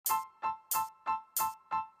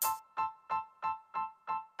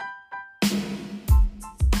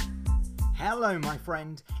Hello, my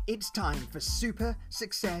friend. It's time for Super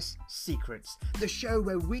Success Secrets, the show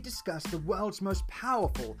where we discuss the world's most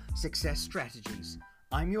powerful success strategies.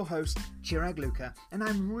 I'm your host, Chirag Luka, and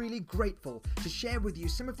I'm really grateful to share with you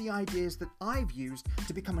some of the ideas that I've used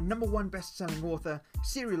to become a #1 best-selling author,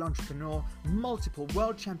 serial entrepreneur, multiple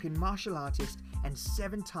world champion martial artist, and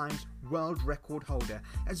 7 times world record holder,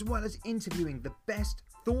 as well as interviewing the best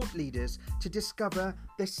thought leaders to discover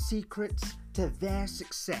the secrets to their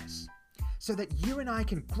success, so that you and I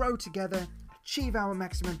can grow together, achieve our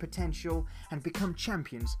maximum potential, and become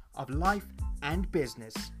champions of life and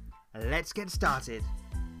business. Let's get started.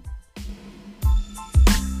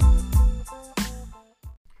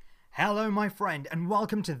 Hello, my friend, and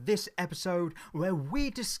welcome to this episode where we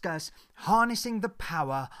discuss harnessing the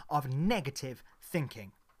power of negative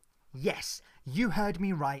thinking. Yes, you heard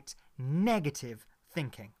me right, negative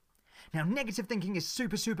thinking. Now, negative thinking is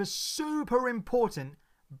super important,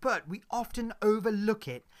 but we often overlook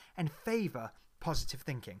it and favor positive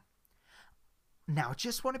thinking. Now,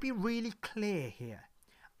 just want to be really clear here.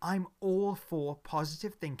 I'm all for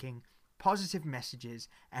positive thinking, positive messages,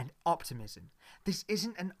 and optimism. This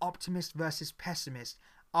isn't an optimist versus pessimist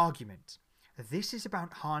argument. This is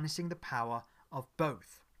about harnessing the power of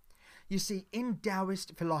both. You see, in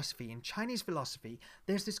Taoist philosophy, in Chinese philosophy,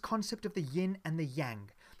 there's this concept of the yin and the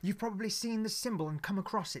yang. You've probably seen the symbol and come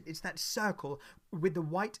across it. It's that circle with the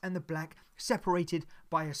white and the black separated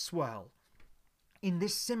by a swirl. In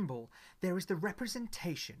this symbol, there is the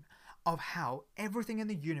representation of how everything in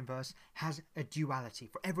the universe has a duality.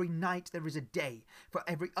 For every night there is a day, for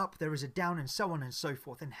every up there is a down, and so on and so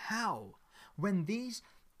forth. And how, when these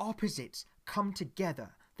opposites come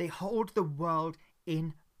together, they hold the world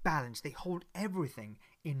in balance. They hold everything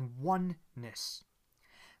in oneness.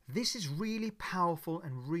 This is really powerful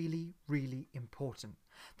and really important.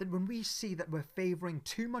 That when we see that we're favoring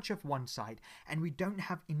too much of one side and we don't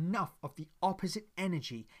have enough of the opposite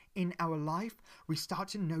energy in our life, we start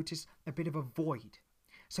to notice a bit of a void.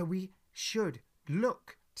 So we should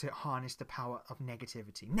look to harness the power of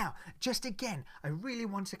negativity. Now, just again, I really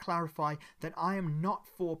want to clarify that I am not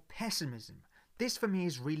for pessimism. This for me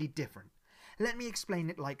is really different. Let me explain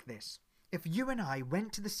it like this. If you and I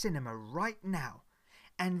went to the cinema right now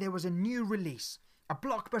and there was a new release, a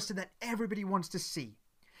blockbuster that everybody wants to see,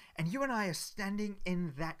 and you and I are standing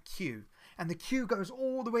in that queue, and the queue goes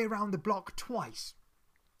all the way around the block twice.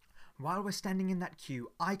 While we're standing in that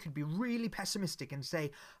queue, I could be really pessimistic and say,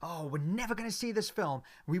 oh, we're never going to see this film.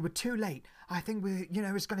 We were too late. I think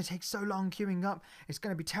it's going to take so long queuing up. It's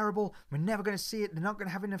going to be terrible. We're never going to see it. They're not going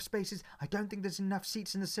to have enough spaces. I don't think there's enough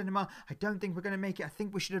seats in the cinema. I don't think we're going to make it. I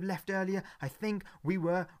think we should have left earlier. I think we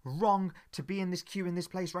were wrong to be in this queue in this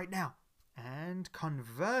place right now. And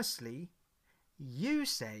conversely, you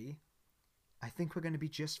say, I think we're going to be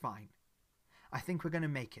just fine. I think we're going to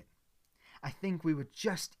make it. I think we were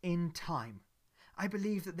just in time. I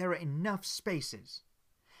believe that there are enough spaces.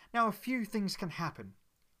 Now, a few things can happen.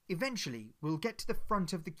 Eventually, we'll get to the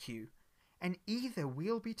front of the queue, and either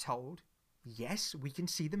we'll be told, yes, we can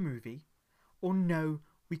see the movie, or no,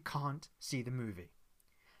 we can't see the movie.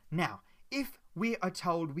 Now, if we are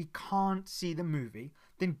told we can't see the movie,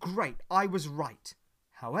 then great, I was right.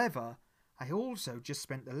 However, I also just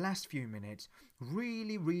spent the last few minutes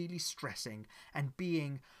really stressing and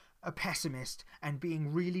being a pessimist and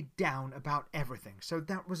being really down about everything. So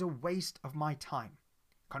that was a waste of my time.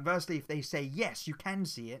 Conversely, if they say, yes, you can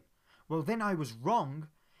see it, well, then I was wrong,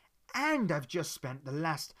 and I've just spent the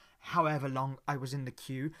last however long I was in the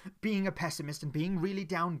queue being a pessimist and being really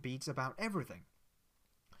downbeat about everything.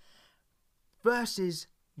 Versus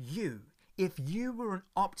you, if you were an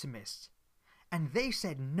optimist and they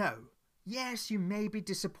said no, yes, you may be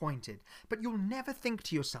disappointed, but you'll never think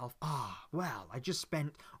to yourself, well, I just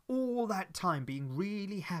spent all that time being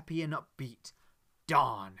really happy and upbeat.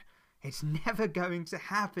 Darn, it's never going to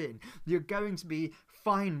happen. You're going to be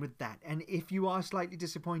fine with that. And if you are slightly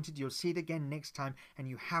disappointed, you'll see it again next time and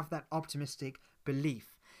you have that optimistic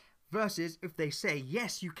belief. Versus if they say,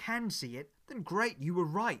 yes, you can see it, then great, you were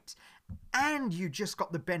right. And you just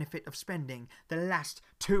got the benefit of spending the last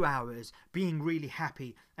 2 hours being really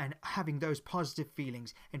happy and having those positive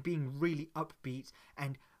feelings and being really upbeat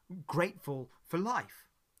and grateful for life.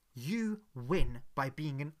 You win by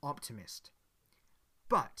being an optimist.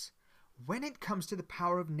 But when it comes to the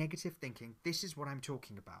power of negative thinking, this is what I'm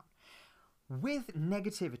talking about. With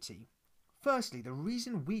negativity, firstly, the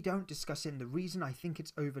reason we don't discuss it and the reason I think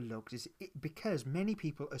it's overlooked is because many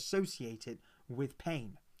people associate it with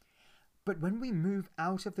pain. But when we move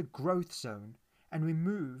out of the growth zone and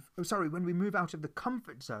when we move out of the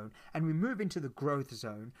comfort zone and we move into the growth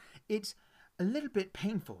zone, it's a little bit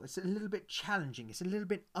painful, it's a little bit challenging, it's a little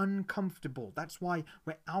bit uncomfortable. That's why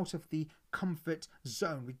we're out of the comfort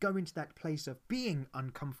zone. We go into that place of being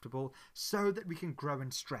uncomfortable so that we can grow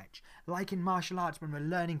and stretch. Like in martial arts, when we're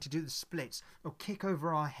learning to do the splits or kick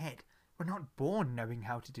over our head, we're not born knowing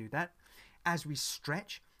how to do that. As we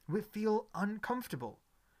stretch, we feel uncomfortable,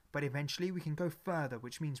 but eventually we can go further,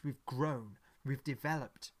 which means we've grown, we've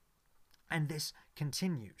developed, and this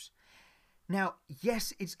continues. Now,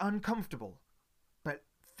 yes, it's uncomfortable, but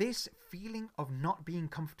this feeling of not being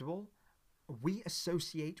comfortable, we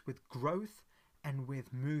associate with growth and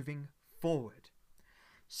with moving forward.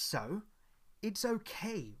 So, it's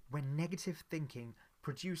okay when negative thinking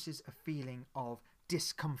produces a feeling of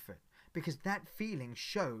discomfort, because that feeling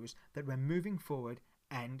shows that we're moving forward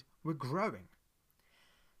and we're growing.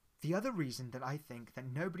 The other reason that I think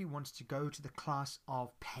that nobody wants to go to the class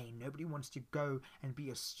of pain, nobody wants to go and be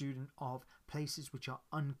a student of places which are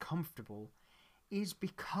uncomfortable, is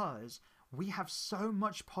because we have so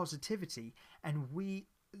much positivity and we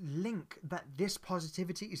link that this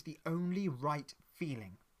positivity is the only right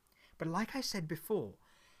feeling. But like I said before,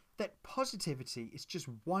 that positivity is just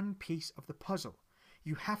one piece of the puzzle.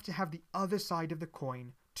 You have to have the other side of the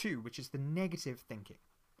coin too, which is the negative thinking.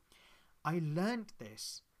 I learned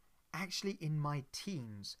this actually in my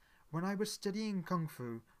teens when I was studying Kung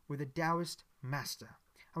Fu with a Taoist master.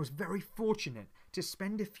 I was very fortunate to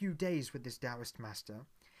spend a few days with this Taoist master,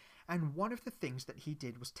 and one of the things that he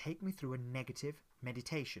did was take me through a negative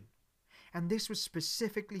meditation. And this was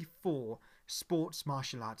specifically for sports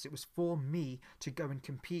martial arts. It was for me to go and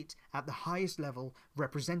compete at the highest level,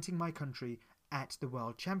 representing my country at the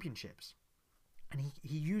World Championships. And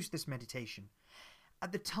he used this meditation.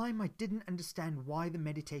 At the time, I didn't understand why the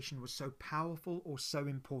meditation was so powerful or so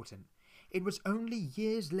important. It was only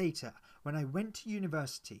years later, when I went to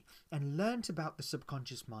university and learnt about the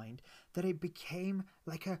subconscious mind, that it became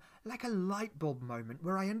like a light bulb moment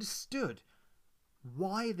where I understood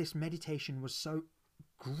why this meditation was so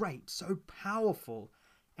great, so powerful,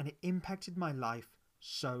 and it impacted my life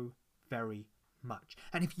so very much.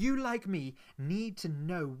 And if you, like me, need to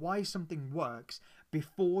know why something works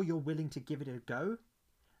before you're willing to give it a go,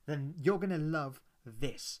 then you're going to love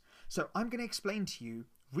this. So I'm going to explain to you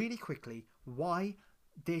really quickly why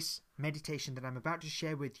this meditation that I'm about to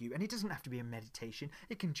share with you, and it doesn't have to be a meditation,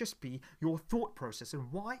 it can just be your thought process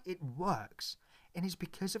and why it works. And it's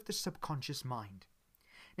because of the subconscious mind.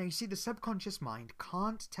 Now you see, the subconscious mind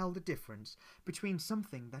can't tell the difference between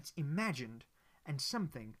something that's imagined and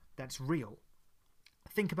something that's real.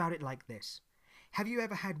 Think about it like this. Have you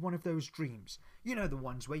ever had one of those dreams? You know, the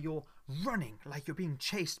ones where you're running like you're being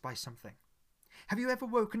chased by something. Have you ever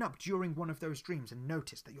woken up during one of those dreams and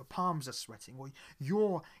noticed that your palms are sweating, or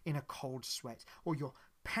you're in a cold sweat, or you're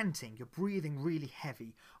panting, you're breathing really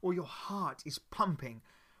heavy, or your heart is pumping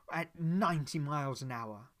at 90 miles an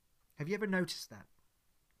hour? Have you ever noticed that?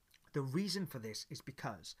 The reason for this is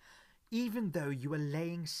because even though you are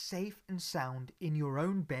laying safe and sound in your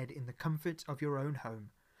own bed in the comfort of your own home,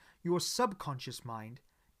 your subconscious mind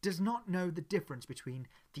does not know the difference between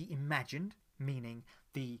the imagined, meaning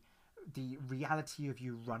the reality of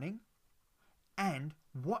you running, and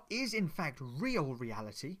what is in fact real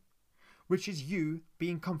reality, which is you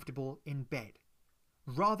being comfortable in bed.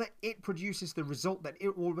 Rather, it produces the result that it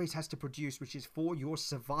always has to produce, which is for your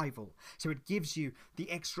survival. So it gives you the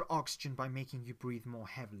extra oxygen by making you breathe more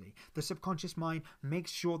heavily. The subconscious mind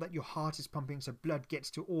makes sure that your heart is pumping so blood gets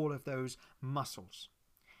to all of those muscles.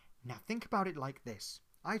 Now think about it like this.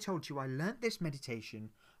 I told you I learnt this meditation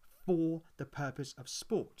for the purpose of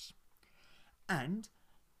sports. And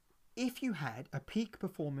if you had a peak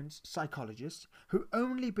performance psychologist who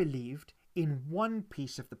only believed in one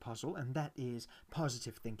piece of the puzzle, and that is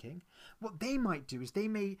positive thinking, what they might do is they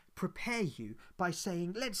may prepare you by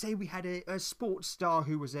saying, let's say we had a sports star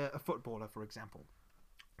who was a footballer, for example.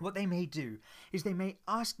 What they may do is they may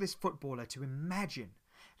ask this footballer to imagine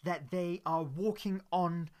that they are walking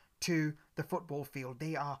on to the football field.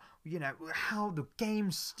 They are, how the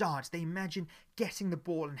game starts. They imagine getting the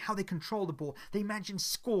ball and how they control the ball. They imagine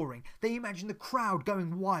scoring. They imagine the crowd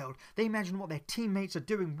going wild. They imagine what their teammates are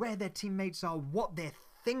doing, where their teammates are, what they're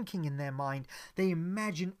thinking in their mind. They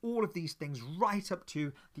imagine all of these things right up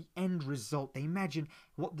to the end result. They imagine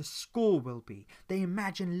what the score will be. They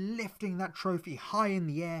imagine lifting that trophy high in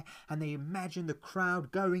the air, and they imagine the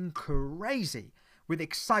crowd going crazy with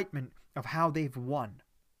excitement of how they've won.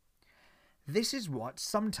 This is what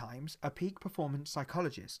sometimes a peak performance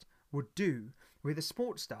psychologist would do with a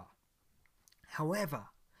sports star. However,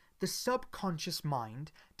 the subconscious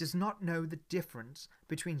mind does not know the difference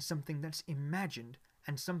between something that's imagined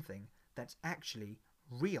and something that's actually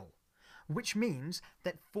real. Which means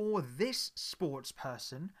that for this sports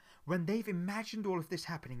person, when they've imagined all of this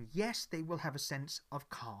happening, yes, they will have a sense of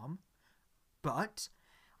calm, but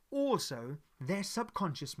also their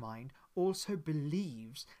subconscious mind also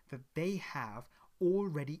believes that they have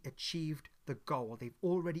already achieved the goal. They've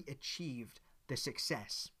already achieved the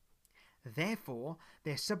success. Therefore,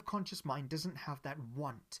 their subconscious mind doesn't have that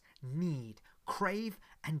want, need, crave,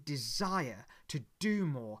 and desire to do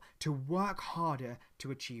more, to work harder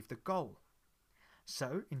to achieve the goal.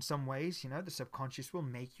 So, in some ways, the subconscious will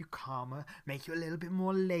make you calmer, make you a little bit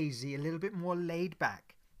more lazy, a little bit more laid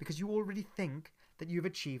back, because you already think that you've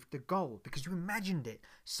achieved the goal, because you imagined it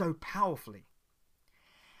so powerfully.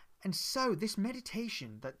 And so, this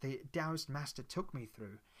meditation that the Taoist master took me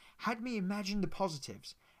through had me imagine the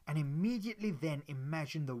positives, and immediately then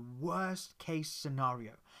imagine the worst case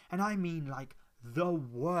scenario. And I mean like the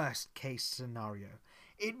worst case scenario.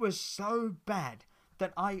 It was so bad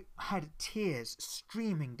that I had tears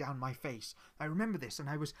streaming down my face. I remember this, and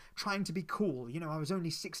I was trying to be cool. I was only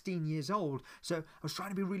 16 years old, so I was trying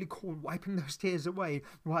to be really cool, wiping those tears away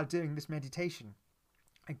while doing this meditation.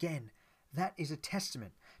 Again, that is a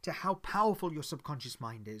testament to how powerful your subconscious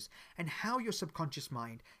mind is, and how your subconscious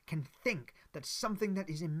mind can think that something that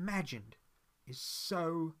is imagined is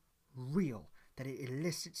so real that it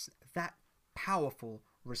elicits that powerful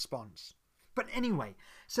response. But anyway,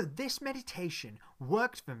 so this meditation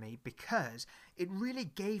worked for me because it really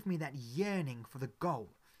gave me that yearning for the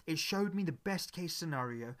goal. It showed me the best case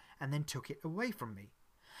scenario and then took it away from me.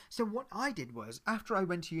 So what I did was, after I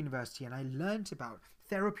went to university and I learned about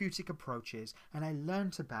therapeutic approaches and I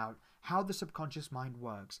learned about how the subconscious mind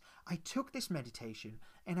works, I took this meditation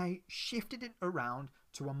and I shifted it around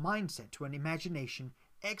to a mindset, to an imagination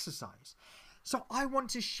exercise. So I want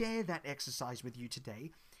to share that exercise with you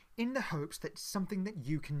today in the hopes that it's something that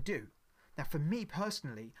you can do. Now, for me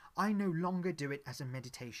personally, I no longer do it as a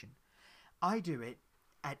meditation. I do it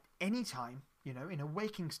at any time, in a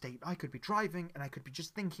waking state. I could be driving and I could be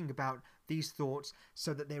just thinking about these thoughts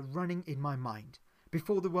so that they're running in my mind.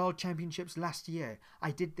 Before the World Championships last year,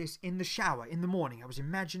 I did this in the shower in the morning. I was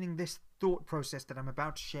imagining this thought process that I'm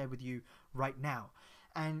about to share with you right now.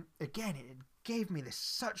 And again, it gave me this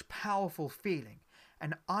such powerful feeling.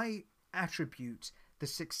 And I attribute the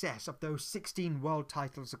success of those 16 world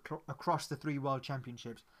titles across the 3 world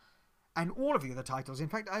championships and all of the other titles. In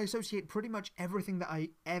fact, I associate pretty much everything that I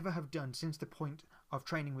ever have done since the point of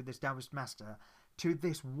training with this Taoist master to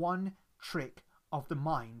this one trick of the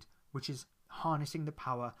mind, which is harnessing the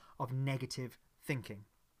power of negative thinking.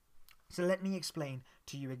 So let me explain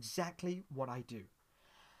to you exactly what I do.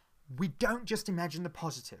 We don't just imagine the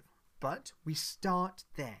positive, but we start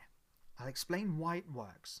there. I'll explain why it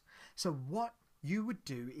works. So what you would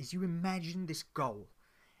do is you imagine this goal.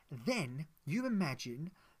 Then you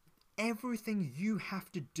imagine everything you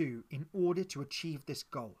have to do in order to achieve this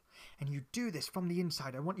goal. And you do this from the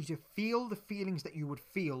inside. I want you to feel the feelings that you would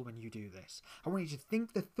feel when you do this. I want you to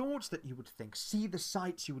think the thoughts that you would think, see the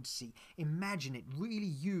sights you would see, imagine it, really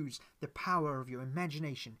use the power of your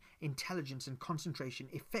imagination, intelligence and concentration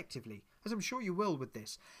effectively, as I'm sure you will with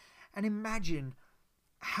this. And imagine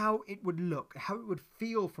how it would look, how it would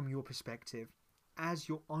feel from your perspective as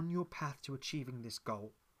you're on your path to achieving this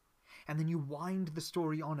goal. And then you wind the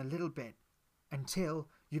story on a little bit until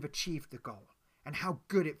you've achieved the goal, and how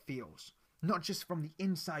good it feels, not just from the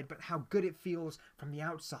inside, but how good it feels from the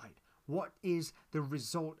outside. What is the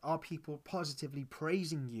result? Are people positively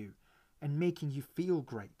praising you and making you feel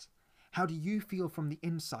great? How do you feel from the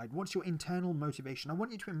inside? What's your internal motivation? I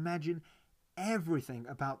want you to imagine everything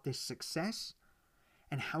about this success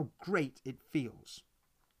and how great it feels.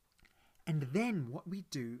 And then what we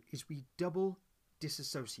do is we double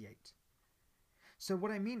disassociate. So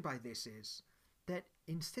what I mean by this is that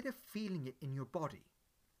instead of feeling it in your body,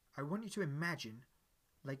 I want you to imagine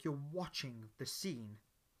like you're watching the scene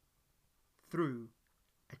through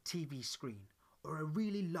a TV screen or a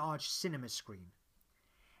really large cinema screen.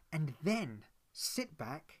 And then sit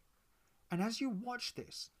back, and as you watch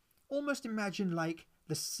this, almost imagine like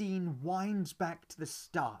the scene winds back to the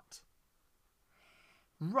start.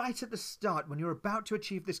 Right at the start, when you're about to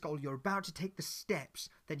achieve this goal, you're about to take the steps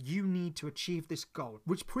that you need to achieve this goal,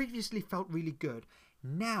 which previously felt really good.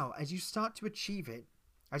 Now, as you start to achieve it,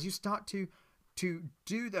 as you start to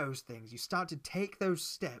do those things, you start to take those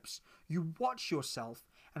steps, you watch yourself,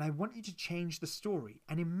 and I want you to change the story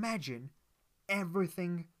and imagine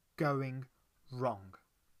everything going wrong.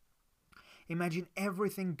 Imagine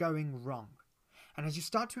everything going wrong. And as you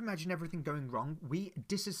start to imagine everything going wrong, we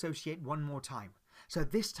disassociate one more time. So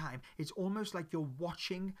this time, it's almost like you're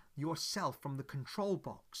watching yourself from the control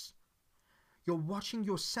box. You're watching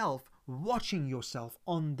yourself watching yourself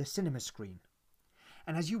on the cinema screen.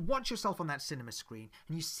 And as you watch yourself on that cinema screen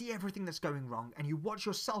and you see everything that's going wrong and you watch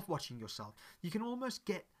yourself watching yourself, you can almost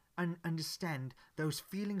get and understand those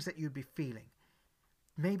feelings that you'd be feeling.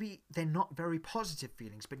 Maybe they're not very positive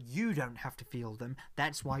feelings, but you don't have to feel them.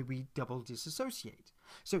 That's why we double disassociate.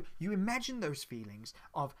 So you imagine those feelings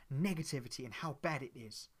of negativity and how bad it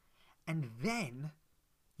is. And then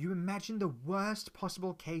you imagine the worst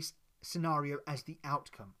possible case scenario as the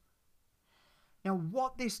outcome. Now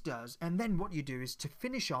what this does, and then what you do is to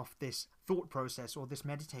finish off this thought process or this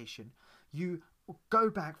meditation, you go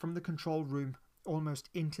back from the control room almost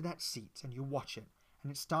into that seat and you watch it.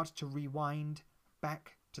 And it starts to rewind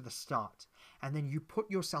back to the start, and then you put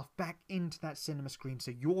yourself back into that cinema screen,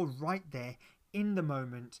 so you're right there in the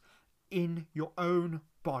moment, in your own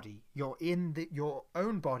body. You're in your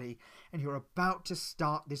own body and you're about to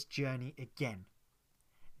start this journey again.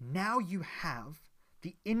 Now you have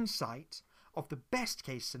the insight of the best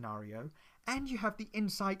case scenario and you have the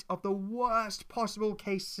insight of the worst possible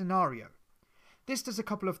case scenario. This does a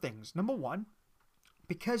couple of things. Number one,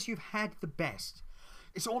 because you've had the best,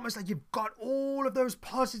 it's almost like you've got all of those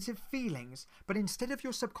positive feelings, but instead of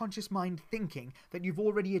your subconscious mind thinking that you've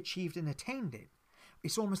already achieved and attained it,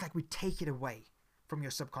 it's almost like we take it away from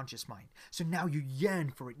your subconscious mind. So now you yearn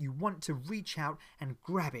for it. You want to reach out and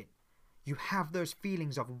grab it. You have those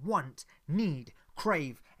feelings of want, need,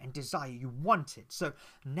 crave, and desire. You want it. So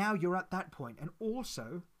now you're at that point. And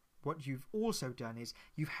also, what you've also done is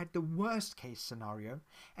you've had the worst case scenario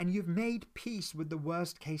and you've made peace with the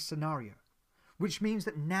worst case scenario. Which means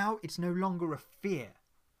that now it's no longer a fear.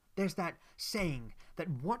 There's that saying that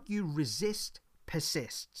what you resist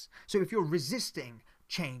persists. So if you're resisting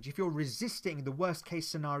change, if you're resisting the worst case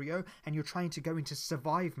scenario and you're trying to go into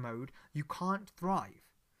survive mode, you can't thrive.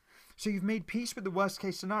 So you've made peace with the worst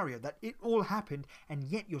case scenario, that it all happened and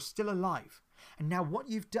yet you're still alive. And now what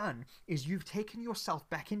you've done is you've taken yourself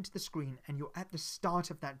back into the screen and you're at the start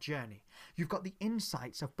of that journey. You've got the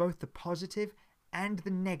insights of both the positive and the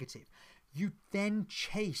negative. You then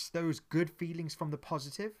chase those good feelings from the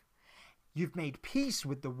positive. You've made peace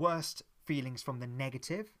with the worst feelings from the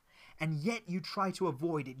negative, and yet you try to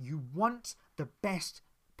avoid it. You want the best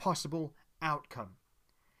possible outcome.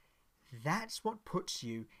 That's what puts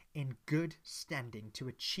you in good standing to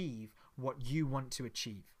achieve what you want to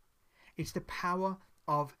achieve. It's the power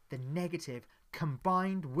of the negative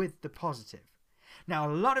combined with the positive. Now,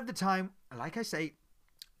 a lot of the time, like I say,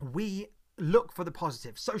 we look for the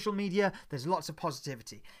positive. Social media, there's lots of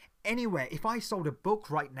positivity. Anywhere, if I sold a book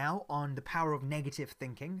right now on the power of negative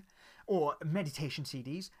thinking or meditation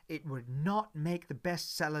CDs, it would not make the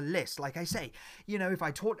bestseller list. Like I say, if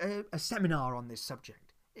I taught a seminar on this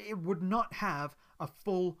subject, it would not have a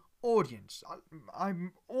full audience.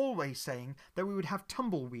 I'm always saying that we would have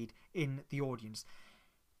tumbleweed in the audience.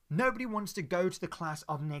 Nobody wants to go to the class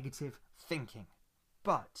of negative thinking,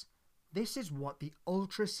 but this is what the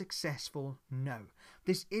ultra successful know.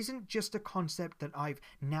 This isn't just a concept that I've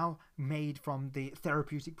now made from the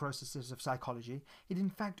therapeutic processes of psychology. It in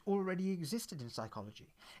fact already existed in psychology.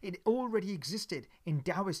 It already existed in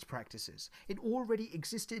Taoist practices. It already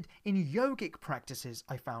existed in yogic practices,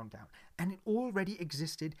 I found out. And it already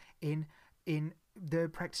existed in the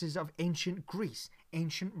practices of ancient Greece,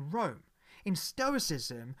 ancient Rome. In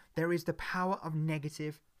Stoicism, there is the power of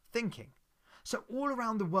negative thinking. So all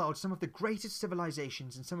around the world, some of the greatest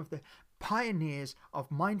civilizations and some of the pioneers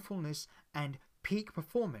of mindfulness and peak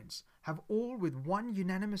performance have all with one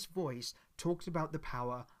unanimous voice talked about the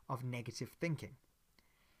power of negative thinking.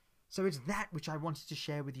 So it's that which I wanted to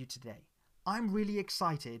share with you today. I'm really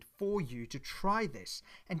excited for you to try this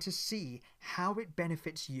and to see how it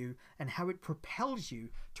benefits you and how it propels you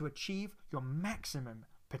to achieve your maximum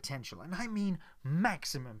potential. And I mean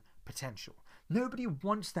maximum potential. Nobody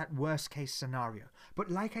wants that worst case scenario. But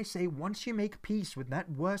like I say, once you make peace with that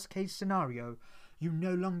worst case scenario, you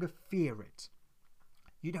no longer fear it.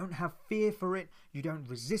 You don't have fear for it. You don't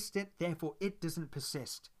resist it. Therefore, it doesn't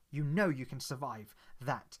persist. You know you can survive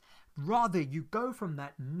that. Rather, you go from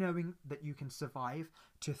that knowing that you can survive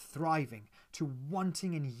to thriving, to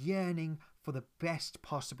wanting and yearning for the best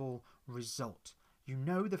possible result. You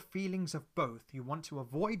know the feelings of both. You want to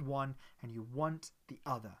avoid one and you want the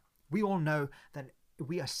other. We all know that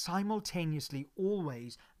we are simultaneously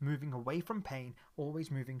always moving away from pain, always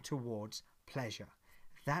moving towards pleasure.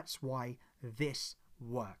 That's why this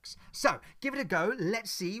works. So give it a go. Let's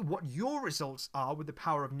see what your results are with the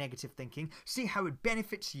power of negative thinking. See how it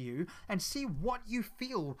benefits you and see what you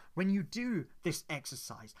feel when you do this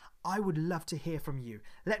exercise. I would love to hear from you.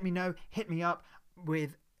 Let me know. Hit me up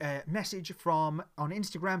with a message on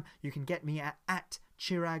Instagram. You can get me at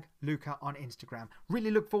Chirag Luka on Instagram. Really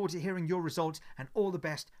look forward to hearing your results, and all the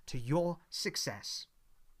best to your success.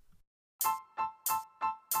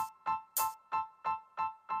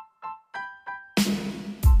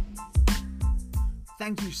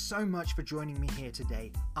 Thank you so much for joining me here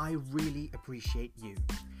today. I really appreciate you.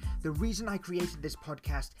 The reason I created this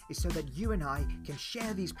podcast is so that you and I can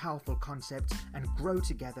share these powerful concepts and grow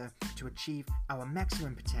together to achieve our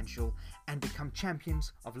maximum potential and become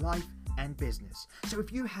champions of life and business. So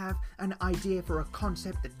if you have an idea for a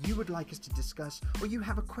concept that you would like us to discuss, or you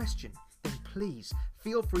have a question, then please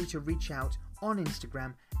feel free to reach out on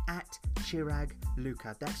Instagram at Chirag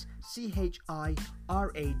Luka. That's ChiragLukha.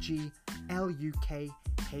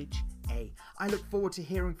 I look forward to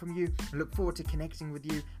hearing from you, I look forward to connecting with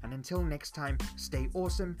you, and until next time, stay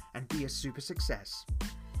awesome and be a super success.